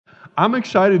I'm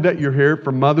excited that you're here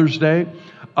for Mother's Day.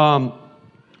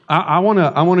 I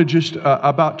want to just,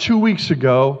 about 2 weeks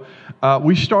ago,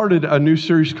 we started a new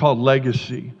series called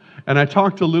Legacy. And I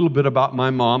talked a little bit about my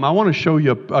mom. I want to show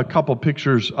you a couple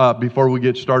pictures before we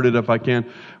get started, if I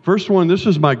can. First one, this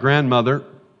is my grandmother.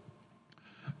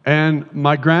 And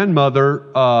my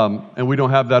grandmother, and we don't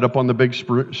have that up on the big,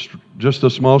 just a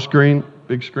small screen,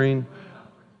 big screen.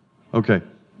 Okay,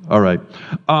 all right.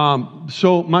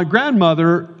 So my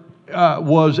grandmother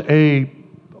was a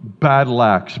battle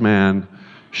axe, man.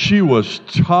 She was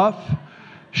tough.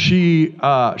 She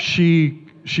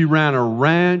ran a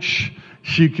ranch.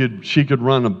 She could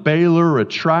run a baler, a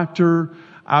tractor.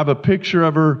 I have a picture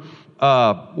of her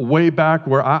way back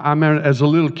where I as a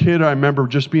little kid. I remember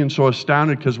just being so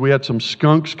astounded because we had some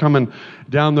skunks coming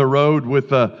down the road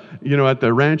with at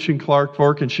the ranch in Clark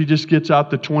Fork, and she just gets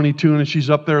out the 22 and she's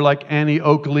up there like Annie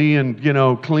Oakley and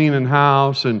cleaning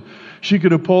house, and she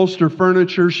could upholster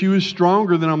furniture. She was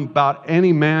stronger than about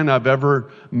any man I've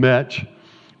ever met,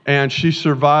 and she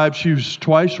survived. She was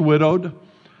twice widowed.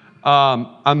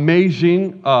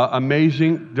 Amazing. Do I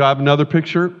have another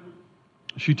picture?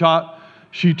 She taught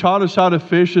us how to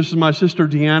fish. This is my sister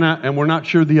Deanna, and we're not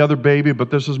sure the other baby,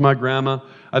 but this is my grandma.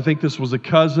 I think this was a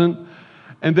cousin.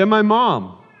 And then my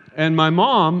mom. And my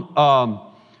mom,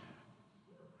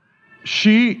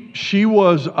 she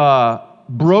was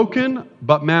broken,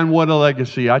 but man, what a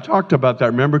legacy. I talked about that,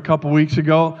 remember, a couple weeks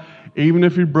ago? Even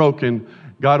if you're broken,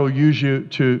 God will use you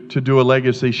to do a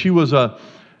legacy. She was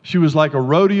like a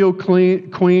rodeo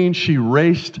queen. She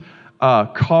raced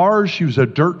cars. She was a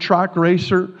dirt track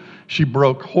racer. She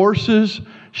broke horses.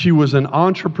 She was an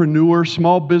entrepreneur,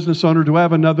 small business owner. Do I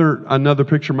have another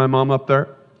picture of my mom up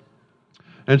there?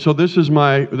 And so this is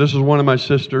one of my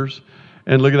sisters.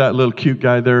 And look at that little cute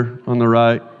guy there on the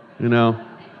right.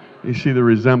 You see the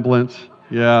resemblance?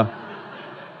 Yeah.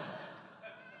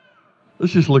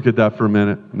 Let's just look at that for a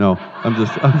minute. No, I'm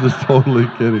just totally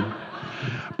kidding.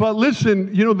 But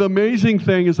listen, the amazing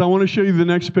thing is I want to show you the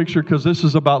next picture because this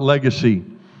is about legacy.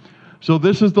 So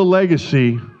this is the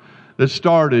legacy that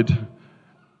started.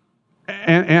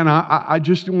 And I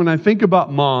just, when I think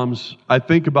about moms, I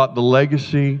think about the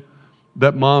legacy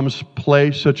that moms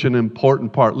play such an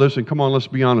important part. Listen, come on, let's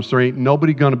be honest. There ain't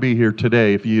nobody going to be here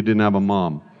today if you didn't have a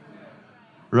mom.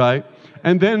 Right?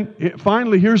 And then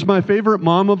finally, here's my favorite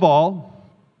mom of all.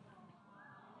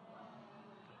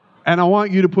 And I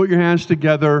want you to put your hands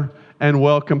together and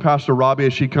welcome Pastor Robie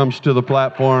as she comes to the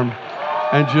platform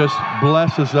and just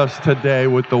blesses us today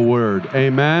with the word.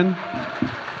 Amen.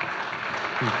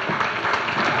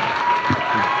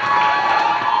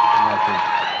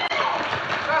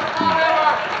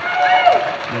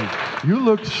 You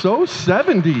look so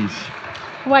 70s.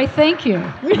 Why, thank you.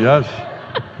 Yes.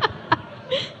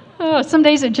 Oh, some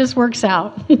days it just works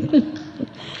out.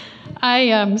 I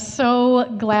am so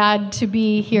glad to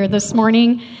be here this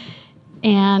morning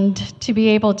and to be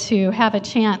able to have a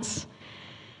chance.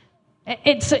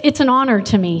 It's an honor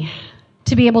to me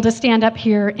to be able to stand up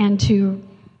here and to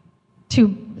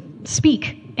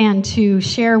speak and to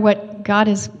share what God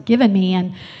has given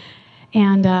me.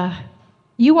 And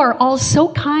you are all so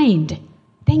kind.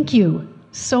 Thank you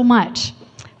so much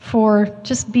for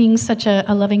just being such a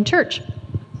loving church.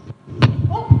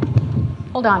 Oh,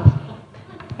 hold on.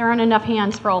 There aren't enough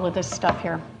hands for all of this stuff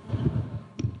here.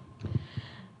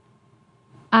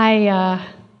 I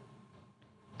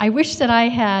wish that I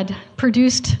had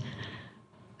produced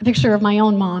a picture of my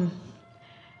own mom.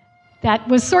 That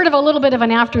was sort of a little bit of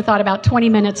an afterthought about 20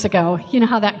 minutes ago. You know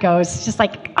how that goes. It's just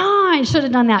like, I should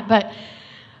have done that. But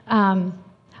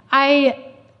I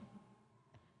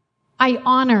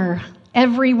honor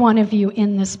every one of you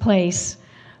in this place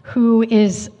who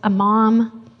is a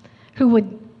mom,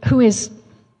 who is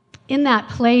in that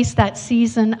place, that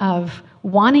season of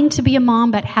wanting to be a mom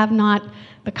but have not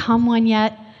become one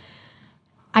yet.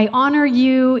 I honor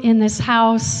you in this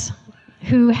house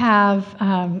who have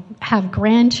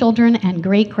grandchildren and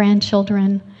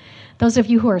great-grandchildren. Those of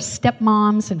you who are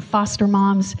stepmoms and foster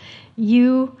moms,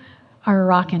 you are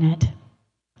rocking it.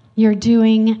 You're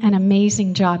doing an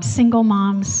amazing job. Single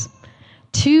moms,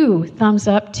 2 thumbs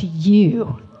up to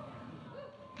you.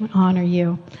 I honor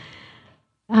you.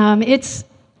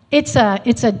 It's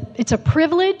a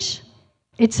privilege.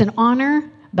 It's an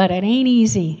honor, but it ain't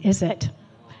easy, is it?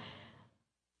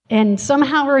 And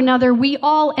somehow or another, we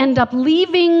all end up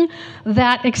leaving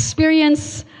that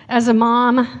experience as a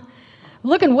mom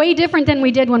looking way different than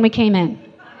we did when we came in,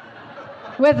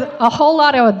 with a whole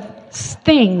lot of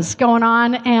things going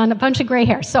on and a bunch of gray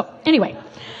hair. So anyway,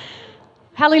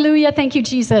 hallelujah. Thank you,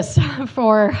 Jesus,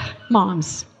 for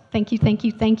moms. Thank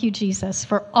you, Jesus,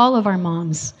 for all of our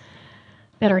moms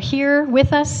that are here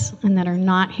with us and that are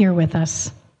not here with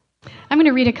us. I'm going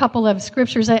to read a couple of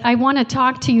scriptures. I want to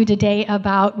talk to you today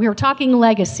about, we were talking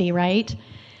legacy, right?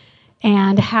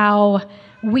 And how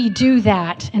we do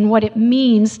that and what it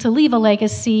means to leave a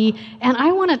legacy. And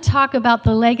I want to talk about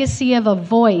the legacy of a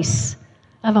voice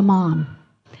of a mom.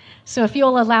 So if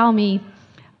you'll allow me,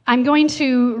 I'm going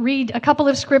to read a couple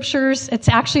of scriptures. It's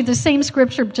actually the same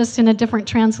scripture, just in a different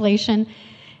translation.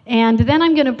 And then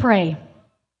I'm going to pray.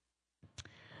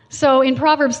 So in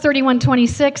Proverbs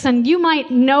 31:26, and you might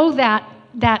know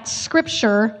that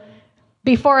scripture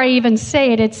before I even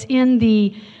say it. It's in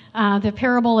the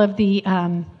parable of the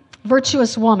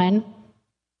virtuous woman,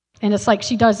 and it's like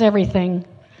she does everything,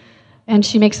 and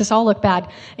she makes us all look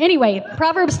bad. Anyway,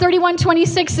 Proverbs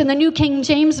 31:26 in the New King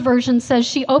James Version says,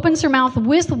 "She opens her mouth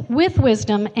with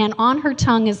wisdom, and on her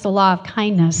tongue is the law of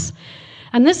kindness."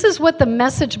 And this is what the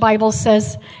Message Bible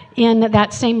says in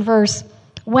that same verse.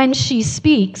 When she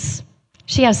speaks,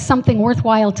 she has something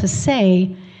worthwhile to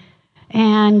say,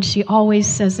 and she always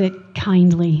says it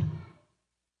kindly.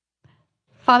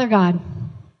 Father God,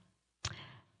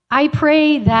 I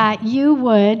pray that you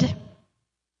would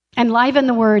enliven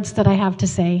the words that I have to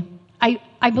say.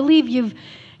 I believe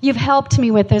you've helped me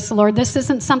with this, Lord. This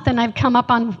isn't something I've come up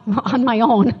on my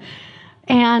own.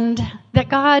 And that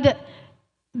God,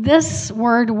 this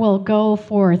word will go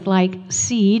forth like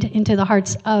seed into the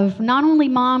hearts of not only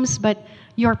moms, but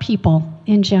your people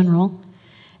in general.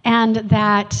 And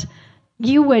that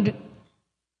you would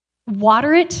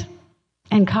water it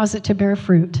and cause it to bear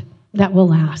fruit that will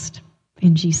last.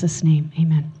 In Jesus' name,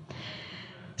 amen.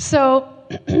 So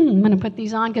I'm going to put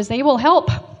these on because they will help.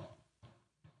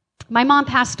 My mom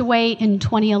passed away in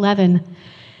 2011.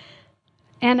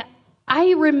 And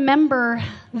I remember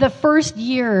the first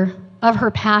year of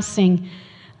her passing.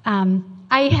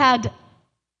 I had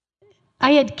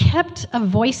kept a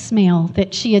voicemail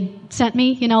that she had sent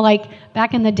me, like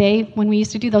back in the day when we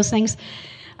used to do those things.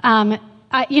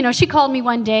 She called me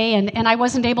one day, and I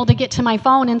wasn't able to get to my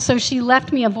phone, and so she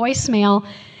left me a voicemail.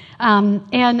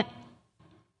 And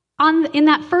in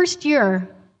that first year,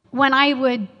 when I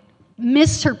would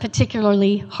miss her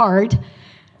particularly hard,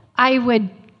 I would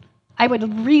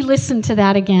re-listen to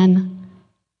that again.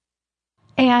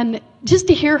 And just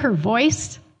to hear her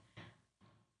voice,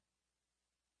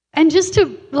 and just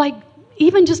to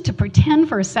even just to pretend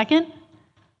for a second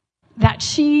that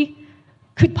she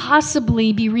could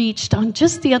possibly be reached on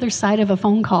just the other side of a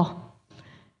phone call.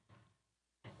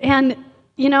 And,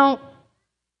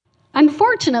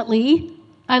 unfortunately,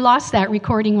 I lost that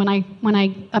recording when I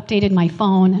updated my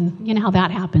phone, and you know how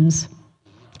that happens.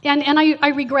 And I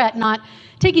regret not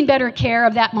taking better care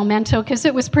of that memento because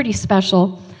it was pretty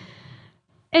special.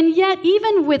 And yet,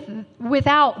 even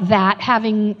without that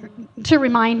having to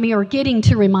remind me or getting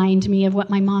to remind me of what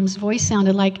my mom's voice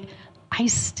sounded like, I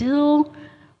still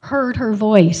heard her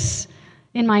voice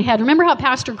in my head. Remember how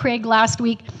Pastor Craig last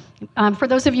week, for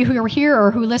those of you who were here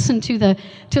or who listened to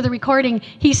the recording,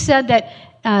 he said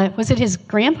that, was it his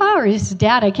grandpa or his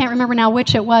dad? I can't remember now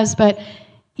which it was, but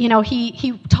he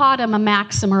taught him a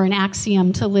maxim or an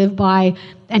axiom to live by,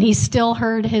 and he still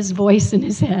heard his voice in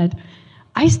his head.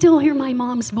 I still hear my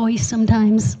mom's voice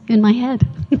sometimes in my head.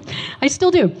 I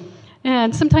still do.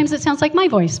 And sometimes it sounds like my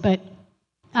voice, but,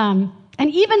 and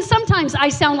even sometimes I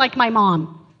sound like my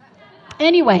mom.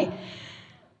 Anyway,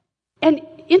 and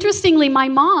interestingly, my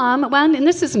mom, well, and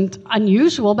this isn't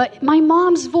unusual, but my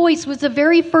mom's voice was the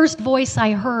very first voice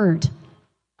I heard.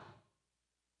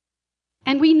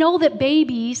 And we know that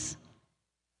babies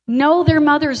know their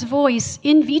mother's voice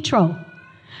in vitro.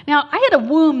 Now, I had a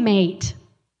womb mate.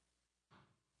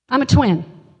 I'm a twin.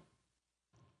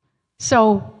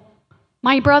 So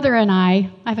my brother and I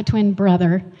have a twin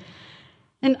brother.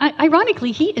 And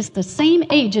ironically, he is the same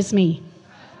age as me.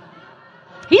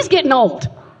 He's getting old.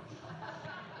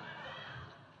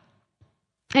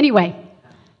 Anyway,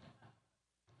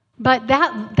 but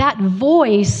that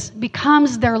voice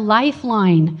becomes their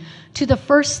lifeline to the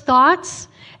first thoughts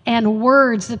and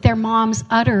words that their moms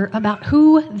utter about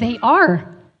who they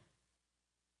are.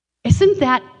 Isn't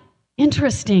that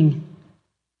interesting?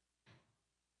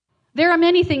 There are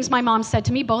many things my mom said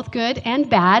to me, both good and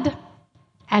bad,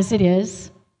 as it is,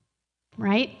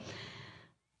 right?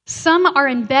 Some are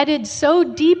embedded so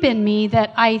deep in me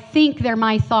that I think they're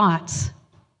my thoughts.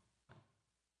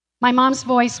 My mom's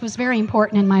voice was very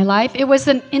important in my life. It was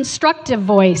an instructive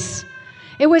voice.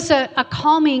 It was a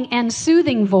calming and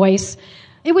soothing voice.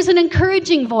 It was an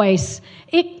encouraging voice.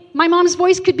 My mom's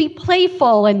voice could be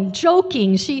playful and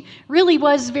joking. She really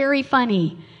was very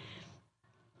funny.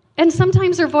 And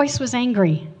sometimes her voice was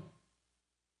angry.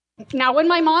 Now, when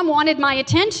my mom wanted my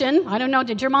attention, I don't know,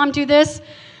 did your mom do this?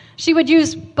 She would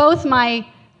use both my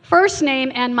first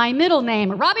name and my middle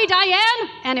name, Robie Diane,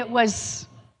 and it was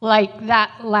like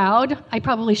that loud. I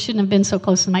probably shouldn't have been so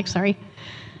close to the mic, sorry.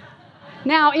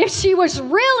 Now, if she was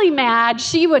really mad,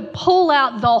 she would pull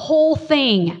out the whole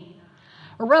thing.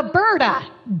 Roberta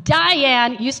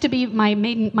Diane used to be my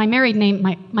married name.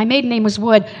 My maiden name was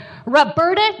Wood.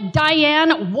 Roberta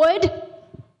Diane Wood.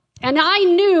 And I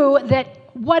knew that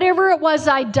whatever it was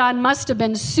I'd done must have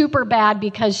been super bad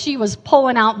because she was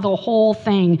pulling out the whole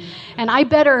thing. And I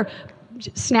better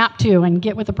snap to and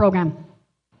get with the program.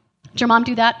 Did your mom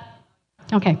do that?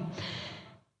 Okay.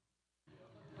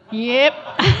 Yep.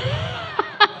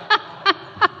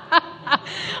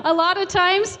 A lot of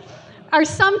times, or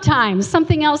sometimes,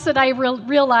 something else that I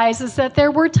realized is that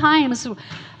there were times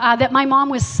that my mom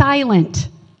was silent,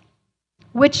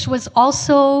 which was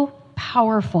also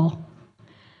powerful.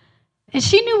 And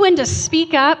she knew when to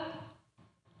speak up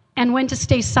and when to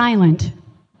stay silent.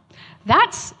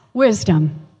 That's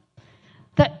wisdom.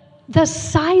 The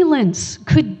silence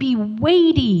could be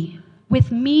weighty with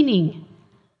meaning.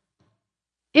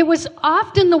 It was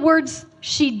often the words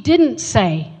she didn't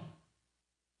say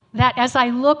that, as I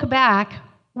look back,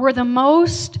 were the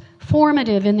most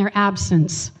formative in their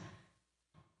absence.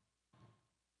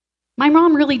 My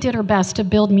mom really did her best to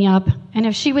build me up, and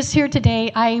if she was here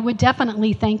today, I would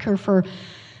definitely thank her for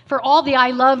all the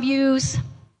I love yous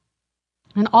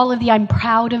and all of the I'm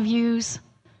proud of yous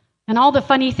and all the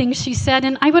funny things she said,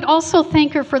 and I would also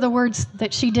thank her for the words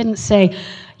that she didn't say.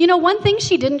 You know, one thing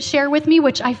she didn't share with me,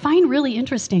 which I find really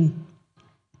interesting,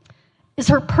 is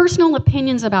her personal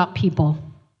opinions about people.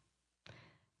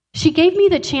 She gave me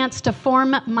the chance to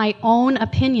form my own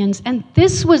opinions, and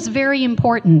this was very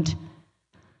important.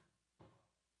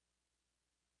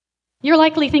 You're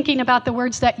likely thinking about the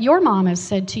words that your mom has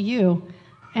said to you,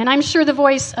 and I'm sure the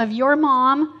voice of your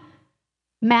mom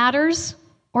matters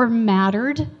or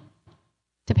mattered,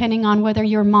 depending on whether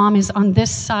your mom is on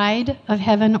this side of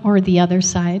heaven or the other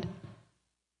side.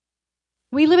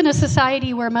 We live in a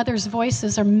society where mothers'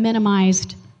 voices are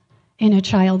minimized in a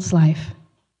child's life.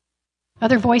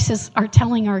 Other voices are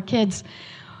telling our kids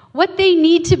what they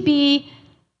need to be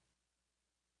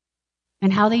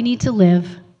and how they need to live.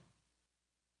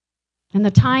 And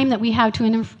the time that we have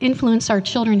to influence our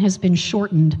children has been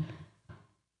shortened.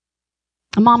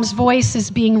 A mom's voice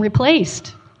is being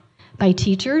replaced by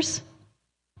teachers,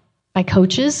 by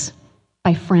coaches,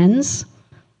 by friends,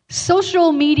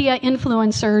 social media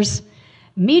influencers,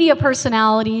 media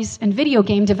personalities, and video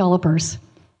game developers.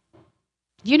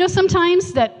 Do you know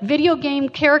sometimes that video game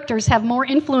characters have more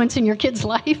influence in your kid's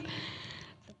life?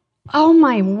 Oh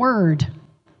my word.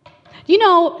 You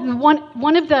know,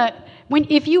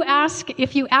 if you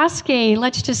ask a,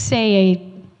 let's just say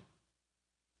a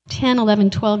 10, 11,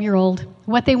 12-year-old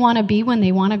what they want to be when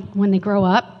they grow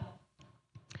up,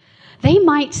 they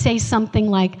might say something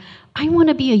like, I want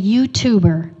to be a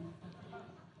YouTuber.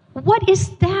 What is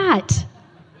that?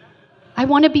 I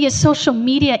want to be a social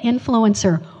media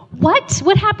influencer. What?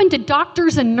 What happened to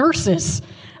doctors and nurses?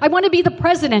 I want to be the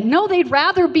president. No, they'd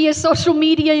rather be a social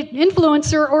media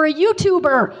influencer or a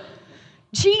YouTuber.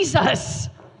 Jesus,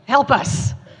 help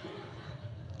us.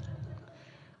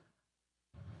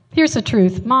 Here's the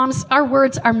truth. Moms, our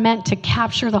words are meant to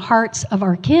capture the hearts of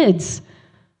our kids.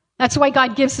 That's why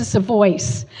God gives us a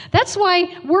voice. That's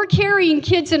why we're carrying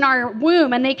kids in our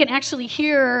womb and they can actually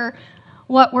hear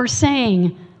what we're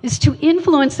saying, is to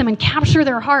influence them and capture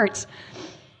their hearts,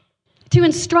 to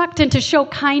instruct and to show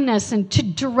kindness and to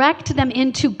direct them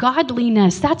into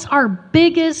godliness. That's our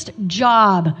biggest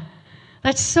job.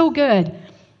 That's so good.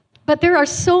 But there are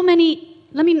so many,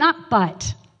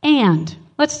 let's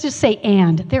just say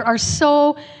and. There are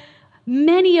so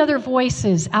many other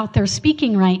voices out there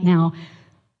speaking right now.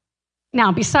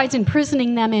 Now, besides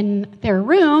imprisoning them in their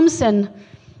rooms and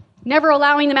never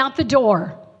allowing them out the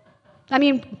door.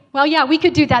 We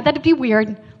could do that. That'd be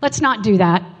weird. Let's not do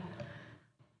that.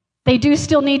 They do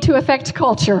still need to affect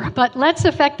culture, but let's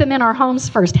affect them in our homes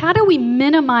first. How do we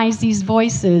minimize these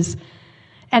voices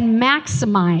and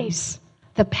maximize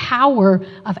the power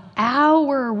of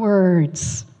our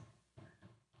words?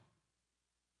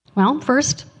 Well,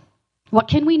 first, what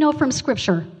can we know from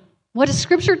Scripture? What does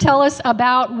Scripture tell us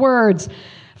about words?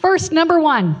 First, number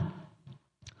one,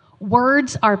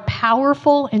 words are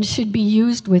powerful and should be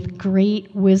used with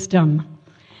great wisdom.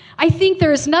 I think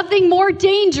there is nothing more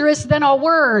dangerous than a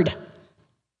word.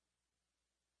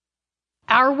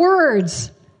 Our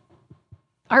words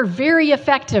are very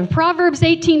effective. Proverbs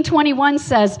 18:21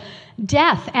 says,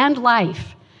 death and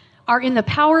life are in the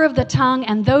power of the tongue,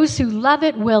 and those who love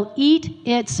it will eat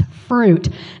its fruit.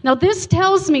 Now, this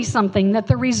tells me something, that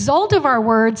the result of our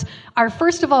words are,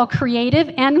 first of all, creative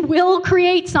and will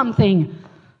create something.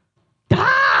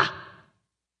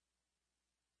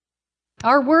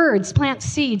 Our words plant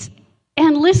seeds.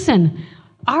 And listen,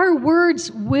 our words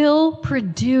will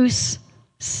produce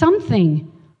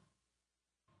something,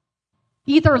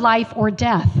 either life or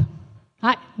death.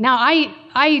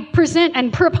 I present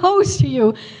and propose to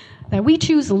you that we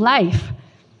choose life.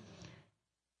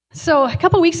 So a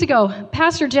couple weeks ago,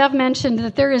 Pastor Jeff mentioned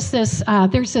that there's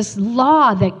this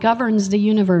law that governs the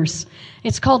universe.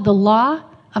 It's called the law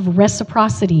of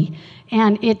reciprocity.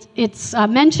 And it's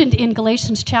mentioned in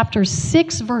Galatians chapter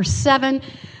 6, verse 7,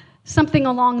 something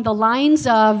along the lines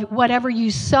of, whatever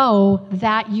you sow,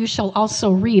 that you shall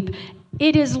also reap.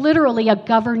 It is literally a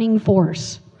governing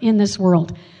force in this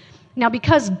world. Now,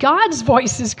 because God's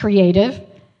voice is creative,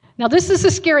 now this is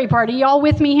the scary part. Are y'all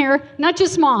with me here? Not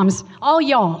just moms, all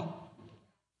y'all.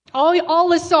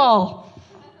 All us all.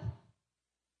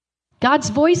 God's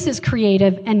voice is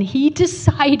creative, and he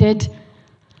decided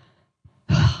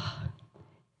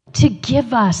to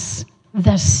give us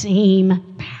the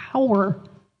same power.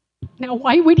 Now,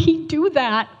 why would he do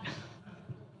that?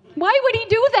 Why would he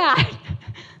do that?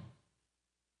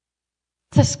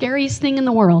 It's the scariest thing in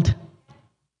the world.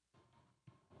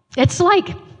 It's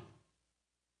like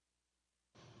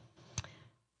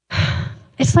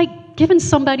giving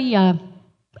somebody a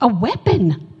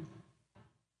weapon.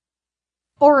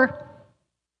 Or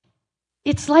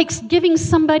it's like giving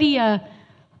somebody a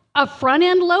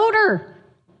front-end loader.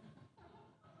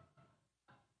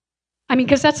 I mean,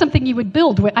 because that's something you would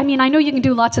build with. I mean, I know you can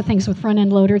do lots of things with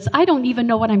front-end loaders. I don't even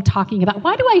know what I'm talking about.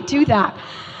 Why do I do that?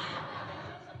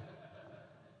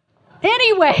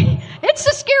 Anyway, it's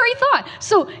a scary thought.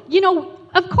 So,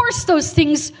 of course those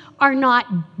things are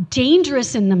not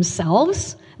dangerous in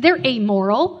themselves. They're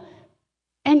amoral.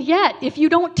 And yet, if you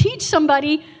don't teach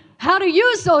somebody how to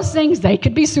use those things, they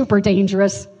could be super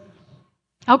dangerous.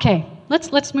 Okay,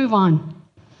 let's move on.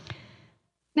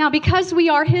 Now, because we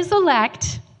are his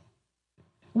elect,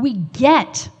 we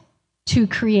get to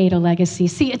create a legacy.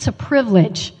 See, it's a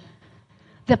privilege.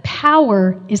 The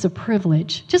power is a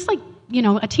privilege. Just like,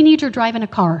 a teenager driving a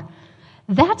car.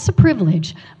 That's a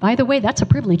privilege. By the way, that's a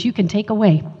privilege you can take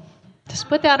away. Just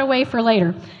put that away for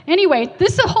later. Anyway,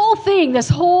 this whole thing, this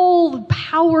whole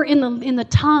power in the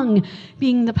tongue,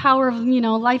 being the power of,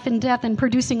 life and death and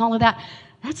producing all of that,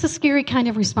 that's a scary kind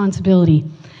of responsibility.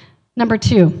 Number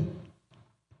 2.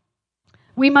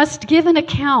 We must give an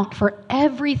account for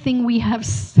everything we have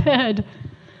said.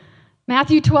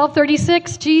 Matthew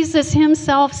 12:36, Jesus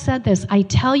himself said this, I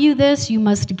tell you this, you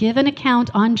must give an account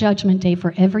on Judgment Day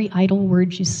for every idle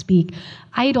word you speak.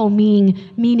 Idle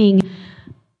meaning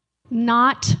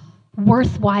not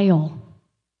worthwhile,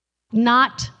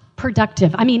 not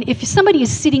productive. I mean, if somebody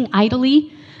is sitting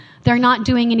idly, they're not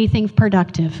doing anything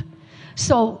productive.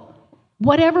 So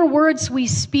whatever words we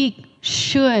speak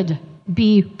should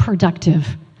be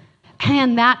productive.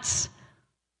 And that's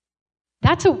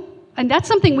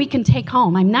something we can take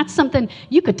home. I mean, that's something,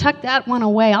 you could tuck that one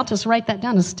away. I'll just write that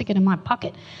down and stick it in my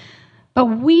pocket. But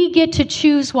we get to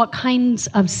choose what kinds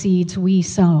of seeds we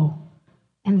sow.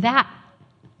 And that,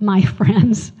 my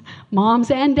friends,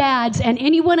 moms and dads, and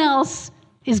anyone else,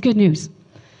 is good news.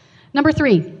 Number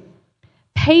 3,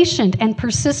 patient and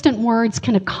persistent words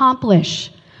can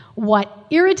accomplish what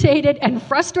irritated and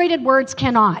frustrated words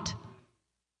cannot.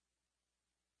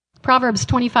 Proverbs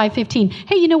 25:15.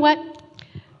 Hey, you know what?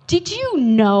 Did you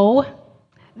know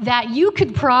that you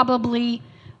could probably,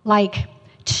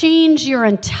 change your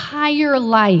entire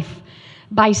life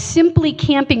by simply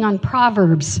camping on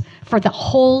Proverbs for the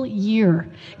whole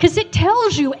year? Because it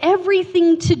tells you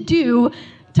everything to do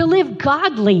to live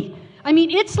godly. I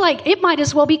mean, it might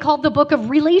as well be called the book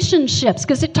of relationships,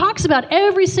 because it talks about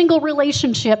every single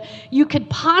relationship you could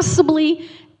possibly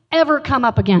ever come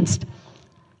up against.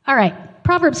 All right.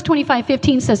 Proverbs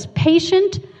 25:15 says,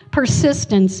 patient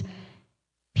persistence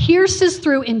pierces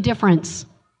through indifference.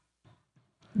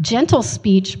 Gentle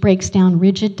speech breaks down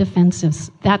rigid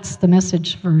defenses. That's the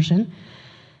Message version.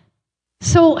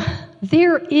 So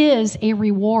there is a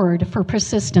reward for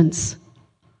persistence.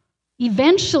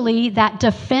 Eventually, that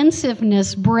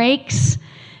defensiveness breaks,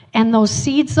 and those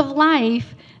seeds of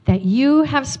life that you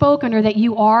have spoken or that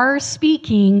you are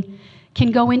speaking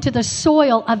can go into the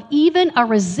soil of even a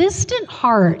resistant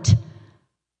heart.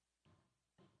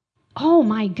 Oh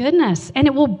my goodness. And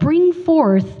it will bring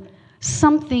forth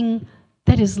something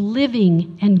that is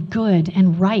living and good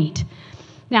and right.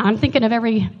 Now, I'm thinking of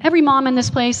every mom in this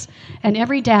place and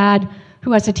every dad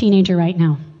who has a teenager right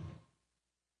now.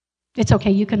 It's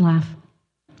okay, you can laugh.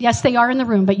 Yes, they are in the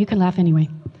room, but you can laugh anyway.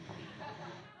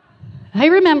 I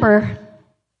remember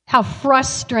how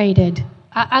frustrated,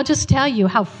 I'll just tell you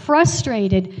how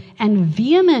frustrated and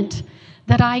vehement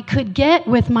that I could get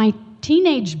with my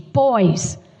teenage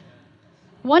boys.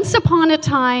 Once upon a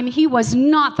time, he was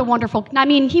not the wonderful,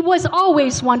 he was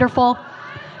always wonderful.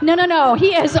 No,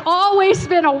 he has always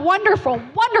been a wonderful,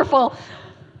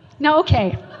 no,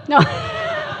 okay, no.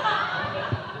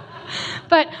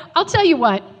 But I'll tell you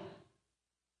what.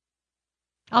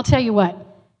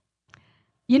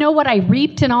 You know what I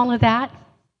reaped in all of that?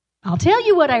 I'll tell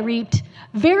you what I reaped.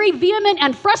 Very vehement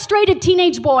and frustrated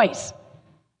teenage boys.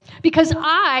 Because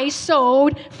I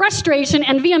sowed frustration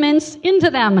and vehemence into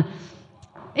them.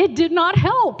 It did not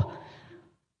help.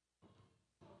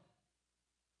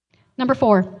 Number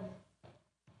 4,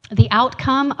 the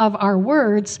outcome of our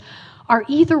words are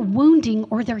either wounding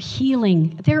or they're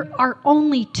healing. There are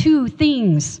only 2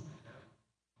 things.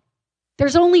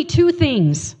 There's only 2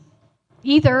 things.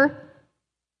 Either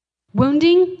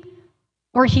wounding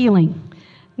or healing.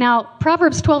 Now,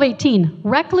 Proverbs 12:18,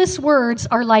 reckless words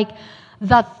are like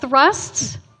the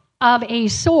thrusts of a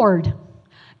sword,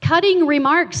 cutting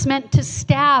remarks meant to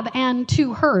stab and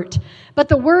to hurt, but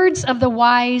the words of the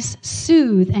wise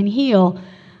soothe and heal.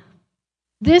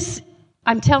 This,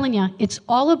 I'm telling you, it's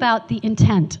all about the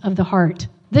intent of the heart.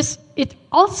 It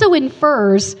also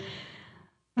infers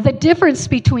the difference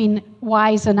between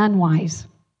wise and unwise,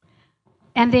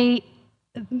 and the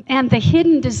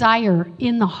hidden desire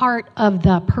in the heart of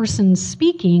the person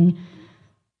speaking,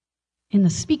 in the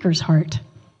speaker's heart.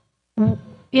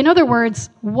 In other words,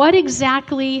 what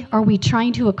exactly are we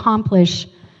trying to accomplish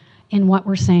in what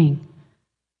we're saying?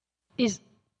 Is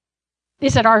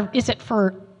it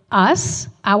for us,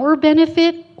 our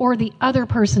benefit, or the other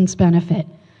person's benefit?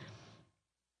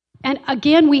 And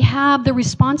again, we have the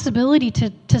responsibility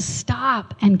to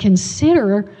stop and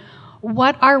consider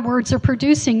what our words are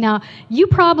producing. Now, you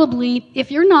probably,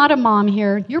 if you're not a mom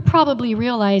here, you're probably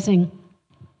realizing,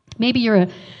 maybe you're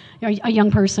a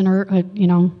young person or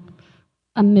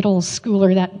a middle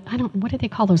schooler that, what do they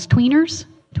call those, tweeners?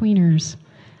 Tweeners.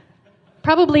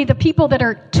 Probably the people that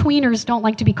are tweeners don't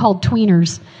like to be called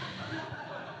tweeners.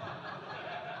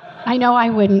 I know I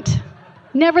wouldn't.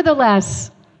 Nevertheless,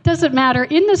 doesn't matter.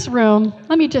 In this room,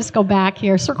 let me just go back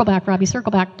here. Circle back, Robbie,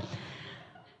 circle back.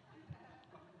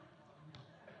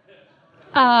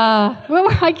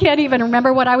 I can't even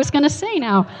remember what I was going to say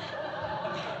now.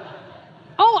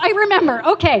 Oh, I remember.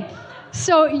 Okay.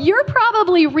 So you're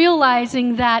probably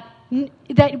realizing that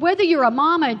whether you're a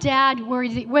mom, a dad,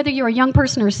 whether you're a young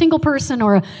person or a single person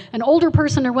or an older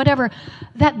person or whatever,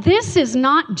 that this is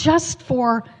not just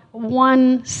for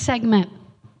one segment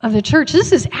of the church.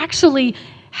 This is actually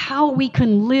how we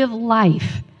can live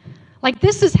life. Like,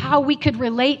 this is how we could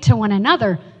relate to one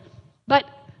another. But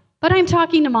I'm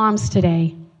talking to moms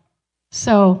today.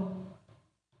 So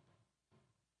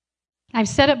I've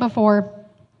said it before,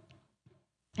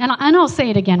 and I'll say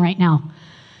it again right now.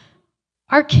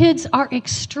 Our kids are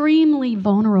extremely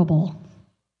vulnerable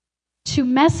to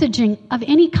messaging of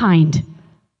any kind,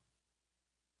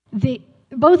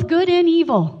 both good and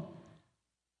evil.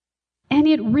 And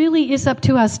it really is up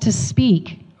to us to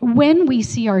speak when we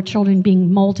see our children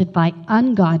being molded by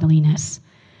ungodliness.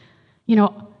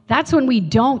 That's when we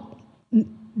don't.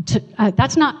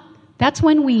 That's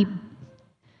when we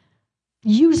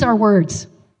use our words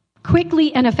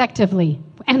quickly and effectively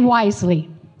and wisely.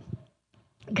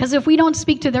 Because if we don't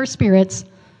speak to their spirits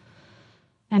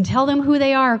and tell them who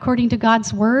they are according to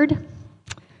God's word,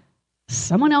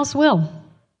 someone else will.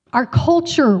 Our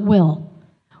culture will.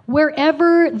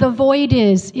 Wherever the void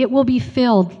is, it will be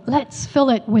filled. Let's fill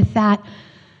it with that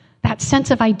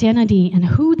sense of identity and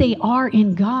who they are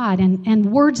in God,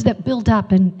 and words that build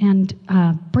up and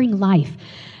bring life.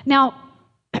 Now,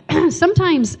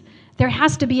 sometimes there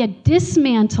has to be a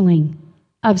dismantling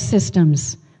of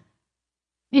systems.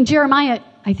 In Jeremiah,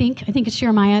 I think it's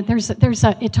Jeremiah.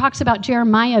 It talks about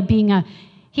Jeremiah being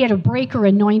he had a breaker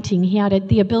anointing. He had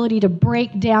the ability to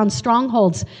break down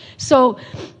strongholds. So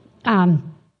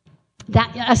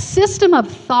that a system of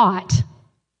thought.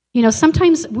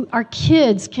 Sometimes our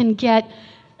kids can get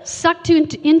sucked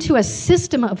into a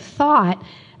system of thought.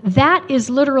 That is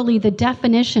literally the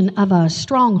definition of a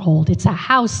stronghold. It's a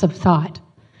house of thought.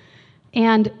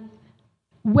 And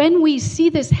when we see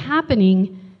this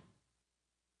happening,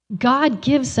 God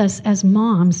gives us as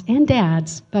moms and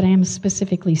dads, but I am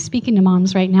specifically speaking to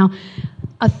moms right now,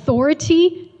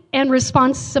 authority and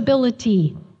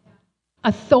responsibility.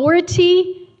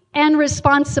 Authority and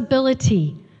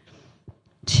responsibility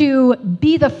to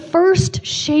be the first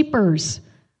shapers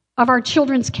of our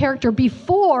children's character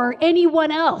before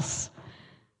anyone else.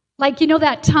 Like,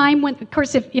 that time when, of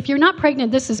course, if you're not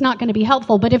pregnant, this is not going to be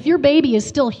helpful, but if your baby is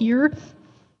still here,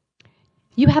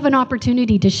 you have an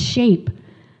opportunity to shape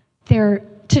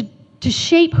to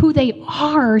shape who they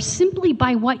are simply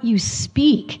by what you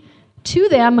speak to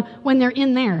them when they're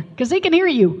in there, because they can hear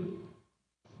you.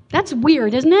 That's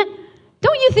weird, isn't it?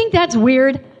 Don't you think that's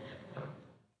weird?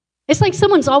 It's like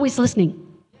someone's always listening.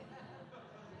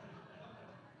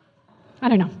 I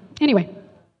don't know. Anyway,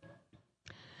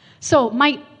 so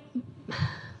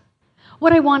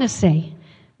what I want to say,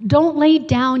 don't lay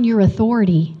down your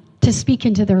authority to speak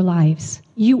into their lives.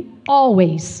 You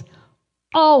always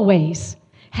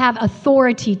have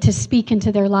authority to speak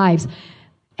into their lives,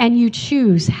 and you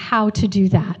choose how to do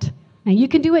that. Now, you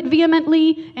can do it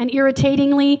vehemently and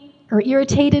irritatedly,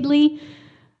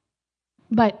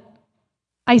 but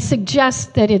I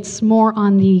suggest that it's more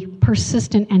on the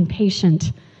persistent and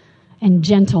patient and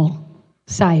gentle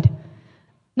side.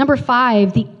 Number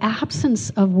 5, the absence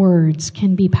of words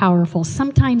can be powerful.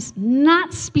 Sometimes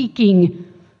not speaking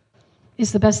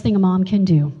is the best thing a mom can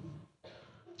do.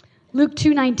 Luke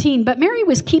 2:19, but Mary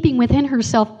was keeping within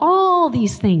herself all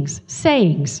these things,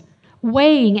 sayings,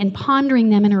 weighing and pondering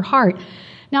them in her heart.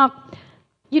 Now,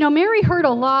 Mary heard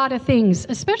a lot of things,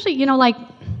 especially, we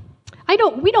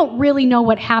don't really know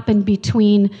what happened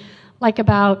between,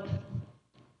 about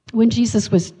when Jesus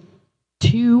was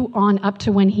 2 on up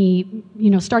to when he,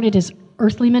 started his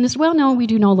earthly ministry. Well, no, we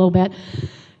do know a little bit.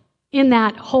 In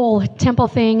that whole temple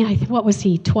thing, what was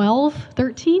he, 12,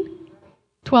 13?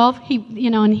 12,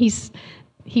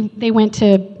 they went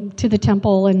to the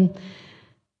temple and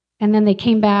then they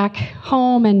came back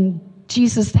home and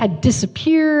Jesus had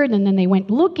disappeared and then they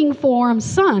went looking for him.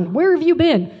 Son, where have you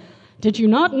been? Did you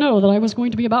not know that I was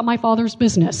going to be about my Father's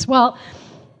business? Well,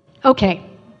 okay,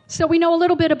 so we know a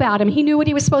little bit about him. He knew what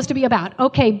he was supposed to be about.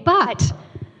 Okay, but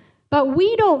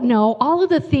we don't know all of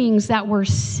the things that were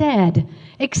said,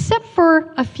 except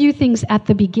for a few things at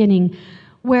the beginning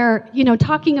where,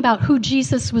 talking about who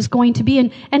Jesus was going to be.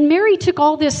 And Mary took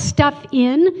all this stuff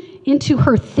into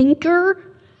her thinker,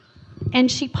 and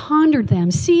she pondered them.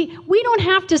 See, we don't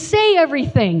have to say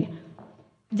everything.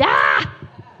 We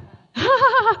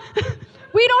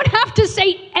don't have to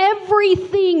say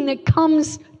everything that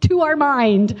comes to our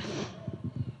mind.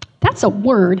 That's a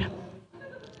word.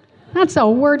 That's a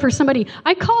word for somebody.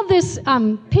 I call this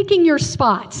picking your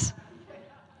spots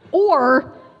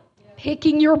or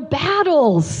picking your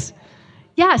battles.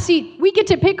 Yeah, see, we get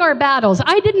to pick our battles.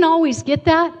 I didn't always get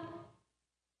that.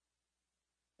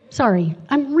 Sorry.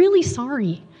 I'm really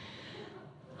sorry.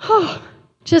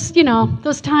 Just,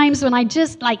 those times when I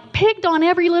just picked on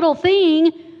every little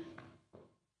thing.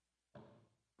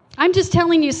 I'm just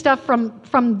telling you stuff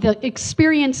from the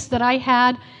experience that I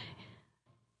had,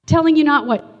 telling you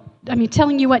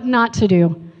what not to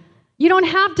do. You don't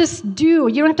have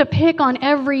to pick on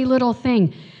every little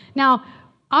thing. Now,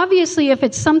 obviously, if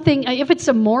it's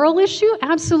a moral issue,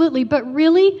 absolutely, but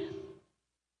really,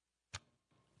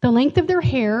 the length of their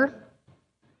hair,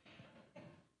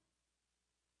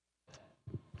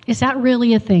 is that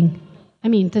really a thing?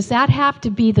 Does that have to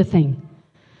be the thing?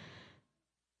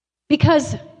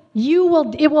 Because there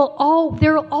will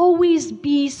always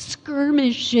be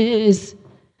skirmishes.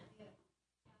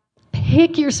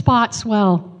 Pick your spots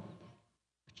well.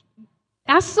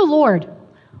 Ask the Lord,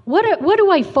 what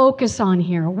do I focus on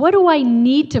here? What do I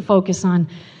need to focus on?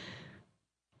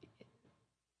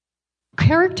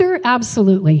 Character,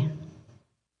 absolutely.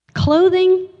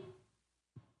 Clothing,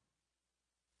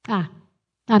 I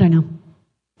don't know.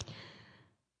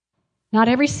 Not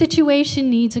every situation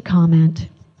needs a comment.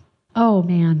 Oh,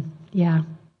 man, yeah.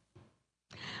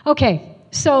 Okay,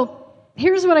 so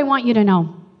here's what I want you to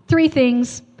know. 3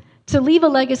 things to leave a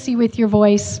legacy with your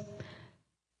voice.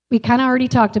 We kind of already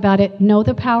talked about it. Know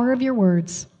the power of your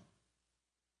words.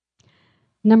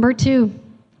 Number 2,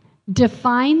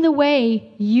 define the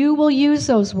way you will use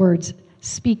those words,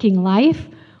 speaking life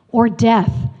or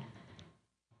death.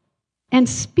 And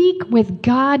speak with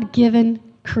God-given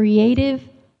creative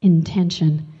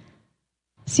intention.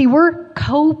 See, we're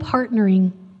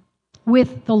co-partnering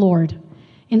with the Lord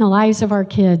in the lives of our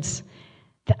kids.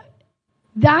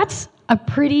 That's a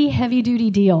pretty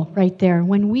heavy-duty deal right there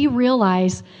when we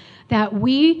realize that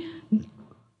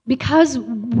because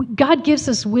God gives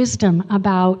us wisdom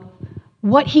about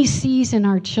what he sees in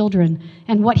our children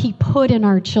and what he put in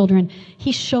our children,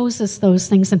 he shows us those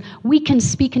things, and we can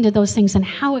speak into those things, and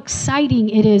how exciting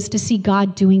it is to see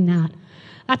God doing that.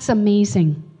 That's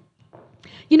amazing.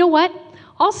 You know what?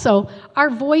 Also, our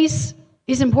voice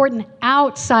is important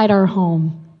outside our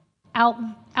home,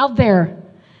 out there.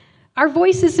 Our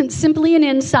voice isn't simply an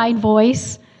inside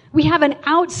voice. We have an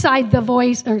outside the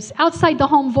voice, or outside the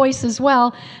home voice as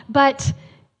well. But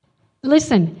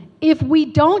listen, if we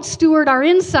don't steward our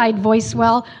inside voice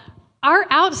well, our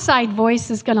outside voice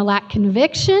is going to lack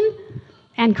conviction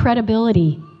and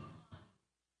credibility.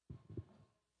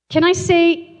 Can I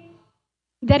say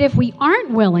that if we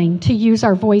aren't willing to use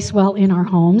our voice well in our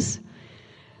homes,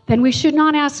 then we should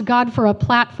not ask God for a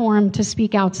platform to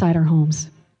speak outside our homes.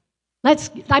 Let's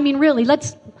get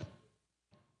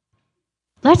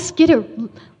it. I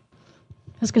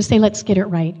was going to say, let's get it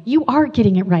right. You are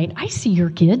getting it right. I see your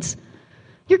kids.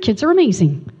 Your kids are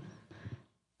amazing.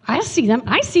 I see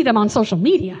them on social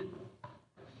media.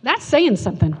 That's saying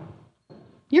something.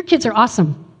 Your kids are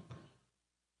awesome.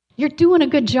 You're doing a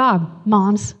good job,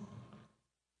 moms.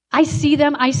 I see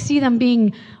them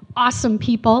being awesome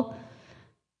people.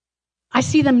 I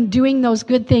see them doing those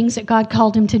good things that God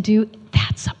called them to do.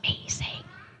 That's amazing.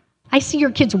 I see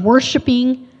your kids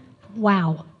worshiping.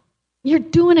 Wow. You're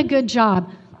doing a good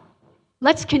job.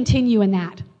 Let's continue in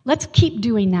that. Let's keep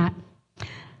doing that.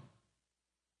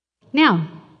 Now,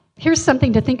 here's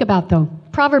something to think about, though.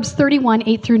 Proverbs 31,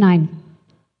 8 through 9.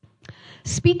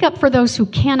 Speak up for those who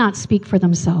cannot speak for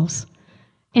themselves.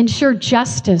 Ensure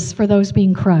justice for those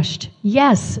being crushed.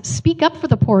 Yes, speak up for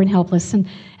the poor and helpless and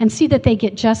see that they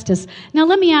get justice. Now,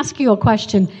 let me ask you a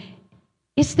question.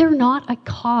 Is there not a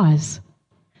cause?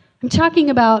 I'm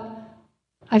talking about,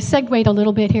 I've segued a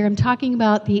little bit here. I'm talking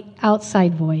about the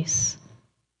outside voice.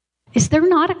 Is there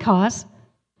not a cause?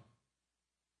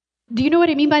 Do you know what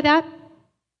I mean by that?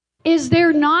 Is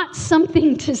there not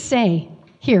something to say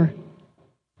here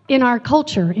in our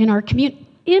culture, in our community?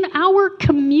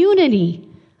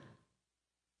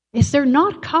 Is there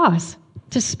not a cause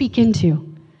to speak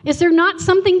into? Is there not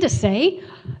something to say?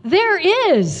 There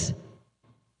is.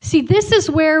 See, this is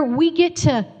where we get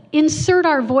to insert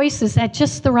our voices at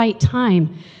just the right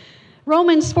time.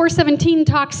 Romans 4:17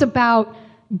 talks about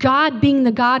God being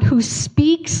the God who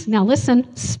speaks, now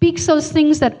listen, speaks those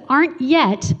things that aren't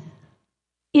yet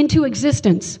into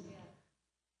existence.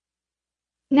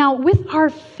 Now, with our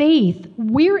faith,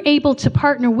 we're able to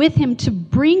partner with Him to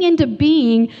bring into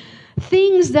being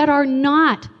things that are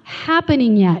not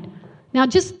happening yet. Now,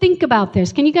 just think about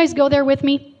this. Can you guys go there with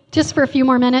me just for a few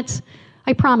more minutes?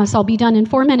 I promise I'll be done in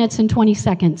 4 minutes and 20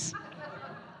 seconds.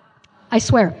 I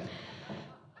swear.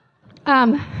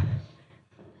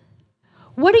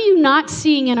 What are you not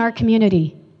seeing in our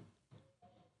community?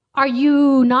 Are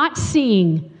you not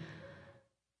seeing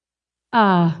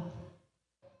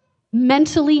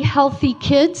mentally healthy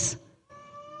kids?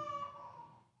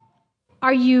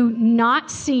 Are you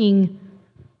not seeing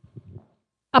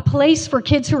a place for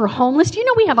kids who are homeless? Do you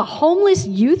know we have a homeless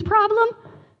youth problem?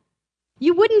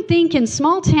 You wouldn't think in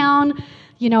small town,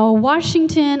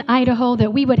 Washington, Idaho,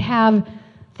 that we would have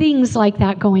things like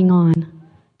that going on.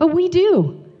 But we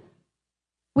do.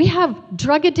 We have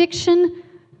drug addiction,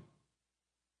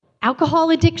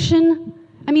 alcohol addiction.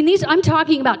 I'm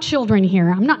talking about children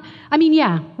here.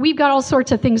 We've got all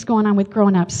sorts of things going on with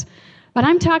grown-ups. But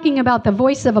I'm talking about the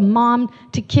voice of a mom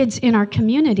to kids in our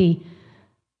community.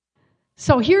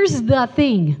 So here's the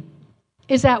thing,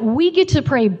 is that we get to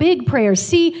pray big prayers.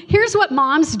 See, here's what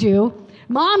moms do.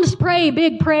 Moms pray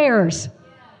big prayers.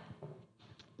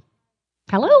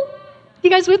 Hello? You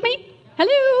guys with me?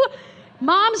 Hello?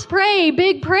 Moms pray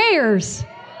big prayers.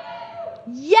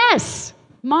 Yes.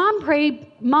 Moms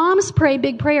pray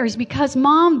big prayers because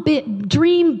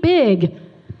dream big.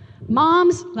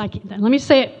 Moms, let me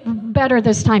say it better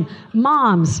this time.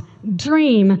 Moms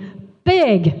dream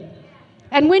big.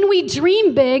 And when we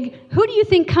dream big, who do you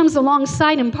think comes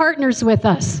alongside and partners with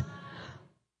us?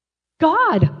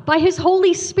 God, by His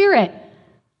Holy Spirit.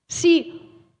 See,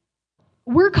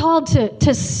 we're called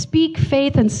to speak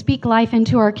faith and speak life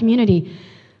into our community.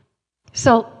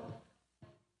 So,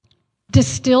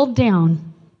 distilled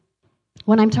down,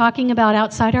 when I'm talking about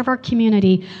outside of our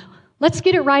community, let's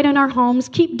get it right in our homes.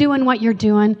 Keep doing what you're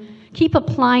doing. Keep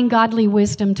applying godly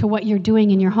wisdom to what you're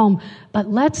doing in your home. But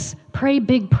let's pray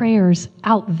big prayers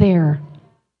out there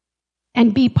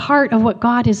and be part of what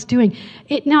God is doing.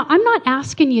 Now, I'm not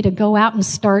asking you to go out and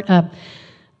start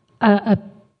a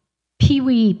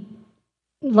peewee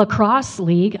lacrosse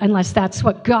league, unless that's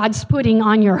what God's putting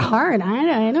on your heart.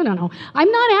 I don't know.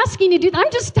 I'm not asking you to do that.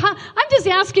 I'm just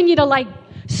asking you to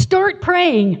start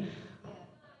praying.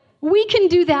 We can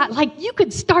do that. You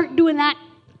could start doing that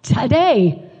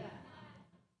today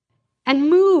and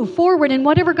move forward in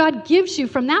whatever God gives you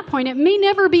from that point. It may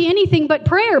never be anything but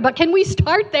prayer, but can we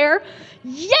start there?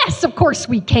 Yes, of course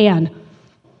we can.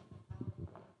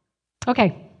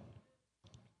 Okay.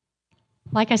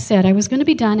 like I said, I was going to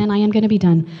be done, and I am going to be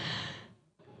done.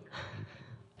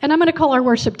 And I'm going to call our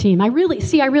worship team. I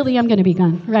really am going to be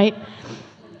done, right?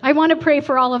 I want to pray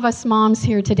for all of us moms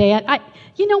here today.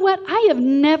 You know what? I have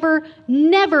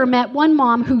never met one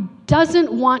mom who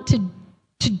doesn't want to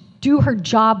do her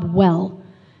job well.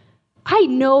 I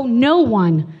know no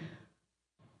one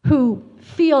who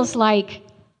feels like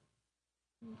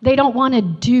they don't want to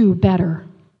do better,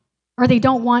 or they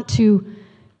don't want to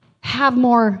have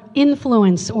more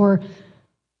influence, or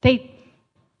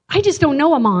I just don't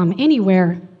know a mom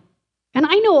anywhere. And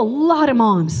I know a lot of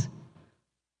moms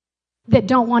that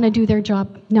don't want to do their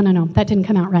job. No, that didn't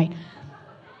come out right.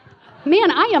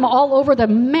 Man, I am all over the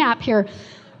map here.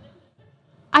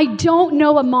 I don't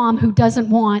know a mom who doesn't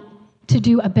want to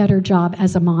do a better job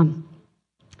as a mom.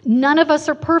 None of us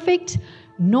are perfect,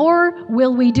 nor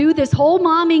will we do this whole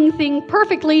momming thing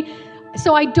perfectly.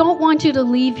 So I don't want you to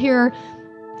leave here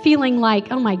feeling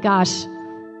like, oh my gosh,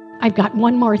 I've got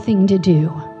one more thing to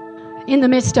do in the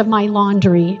midst of my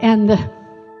laundry. And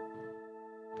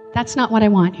that's not what I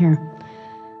want here.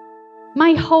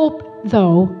 My hope,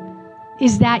 though,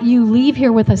 is that you leave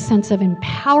here with a sense of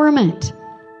empowerment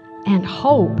and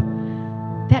hope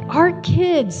that our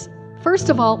kids, first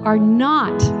of all, are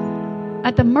not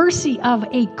at the mercy of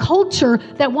a culture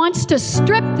that wants to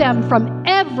strip them from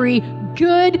every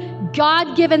good,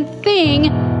 God-given thing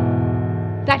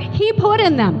that He put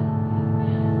in them.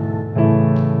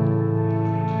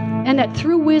 And that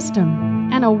through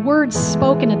wisdom and a word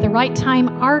spoken at the right time,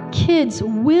 our kids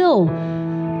will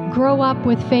grow up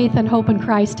with faith and hope in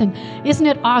Christ. And isn't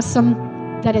it awesome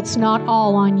that it's not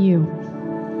all on you?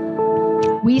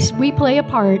 We play a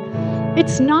part.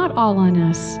 It's not all on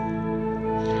us.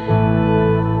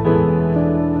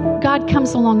 God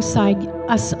comes alongside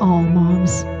us all,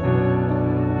 moms,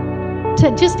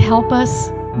 to just help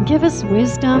us, give us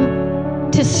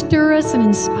wisdom, to stir us and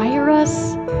inspire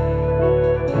us.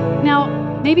 Now,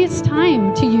 maybe it's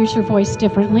time to use your voice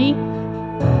differently,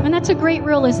 and that's a great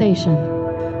realization.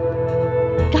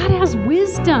 God has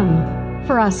wisdom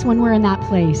for us when we're in that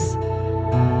place.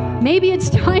 Maybe it's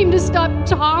time to stop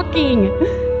talking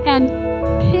and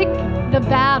pick the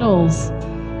battles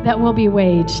that will be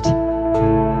waged.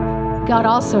 God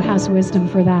also has wisdom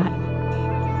for that.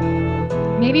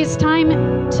 Maybe it's time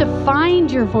to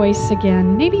find your voice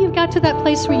again. Maybe you've got to that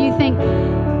place where you think,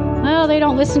 well, they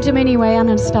don't listen to me anyway, I'm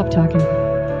going to stop talking.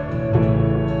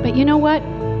 But you know what?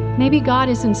 Maybe God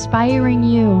is inspiring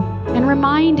you and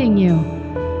reminding you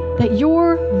that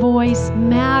your voice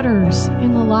matters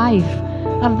in the life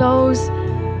of those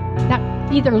that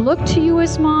either look to you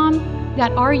as mom,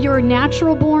 that are your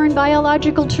natural-born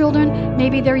biological children.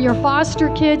 Maybe they're your foster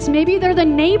kids. Maybe they're the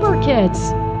neighbor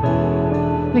kids.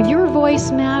 But your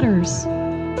voice matters.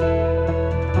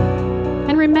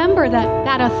 And remember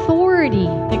that authority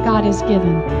that God has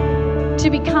given to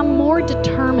become more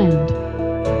determined,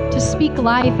 to speak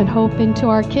life and hope into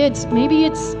our kids. Maybe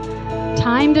it's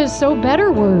time to sow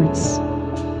better words,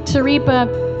 to reap a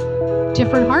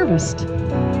different harvest.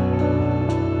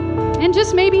 And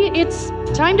just maybe it's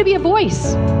time to be a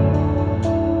voice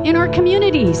in our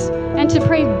communities and to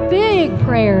pray big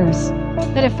prayers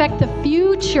that affect the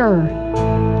future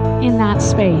in that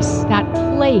space, that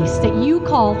place that you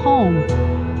call home.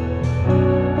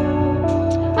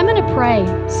 I'm going to pray.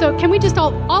 So can we just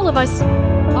all of us,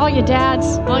 all your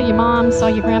dads, all your moms, all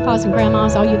your grandpas and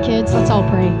grandmas, all your kids, let's all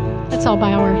pray. Let's all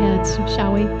bow our heads,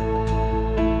 shall we?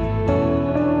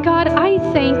 God, I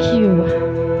thank you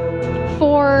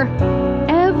for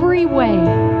every way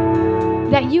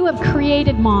that you have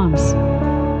created moms.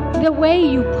 The way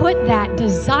you put that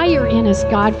desire in us,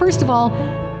 God. First of all,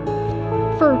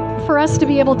 for us to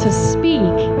be able to speak.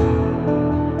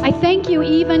 I thank you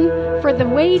even for the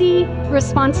weighty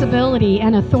responsibility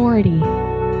and authority.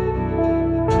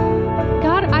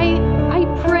 God, I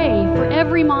pray for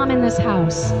every mom in this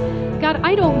house. God,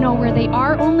 I don't know where they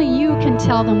are. Only you can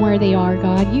tell them where they are,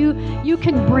 God. You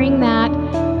can bring that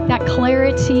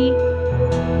clarity.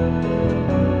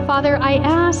 Father, I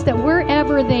ask that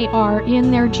wherever they are in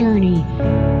their journey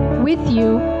with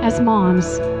you as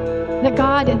moms, that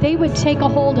God, they would take a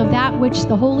hold of that which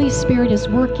the Holy Spirit is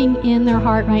working in their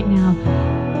heart right now.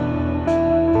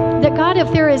 That God,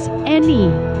 if there is any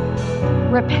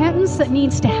repentance that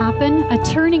needs to happen, a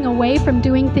turning away from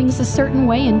doing things a certain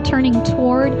way and turning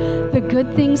toward the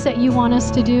good things that you want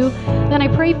us to do, then I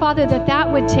pray, Father,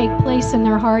 that would take place in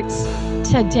their hearts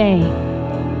today.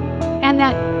 And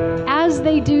that as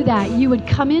they do that, you would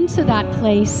come into that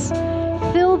place,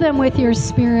 fill them with your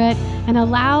Spirit, and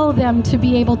allow them to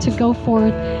be able to go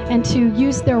forth and to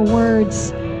use their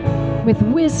words with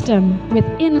wisdom, with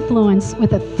influence,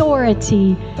 with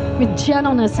authority, with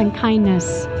gentleness and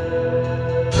kindness.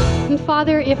 And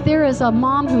Father, if there is a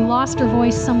mom who lost her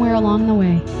voice somewhere along the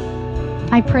way,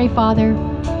 I pray, Father,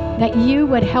 that you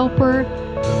would help her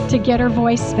to get her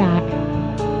voice back.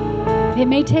 It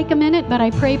may take a minute, but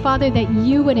I pray, Father, that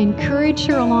you would encourage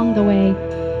her along the way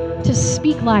to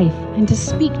speak life and to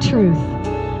speak truth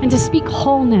and to speak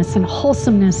wholeness and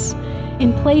wholesomeness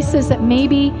in places that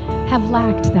maybe have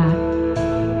lacked that.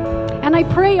 And I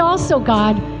pray also,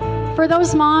 God, for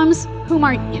those moms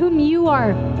whom you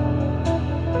are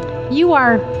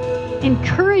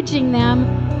encouraging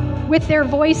them with their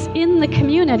voice in the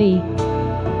community.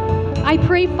 I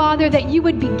pray, Father, that you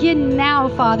would begin now,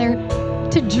 Father,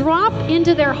 to drop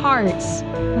into their hearts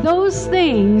those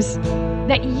things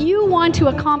that you want to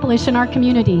accomplish in our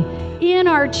community, in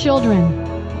our children.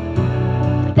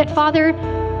 That, Father,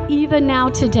 even now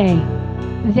today,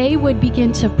 they would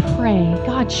begin to pray,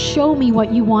 God, show me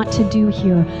what you want to do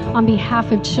here on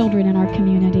behalf of children in our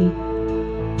community.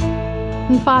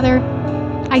 And Father,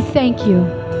 I thank you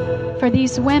for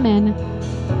these women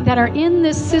that are in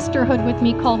this sisterhood with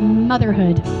me called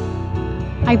motherhood.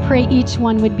 I pray each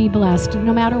one would be blessed,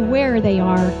 no matter where they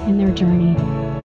are in their journey.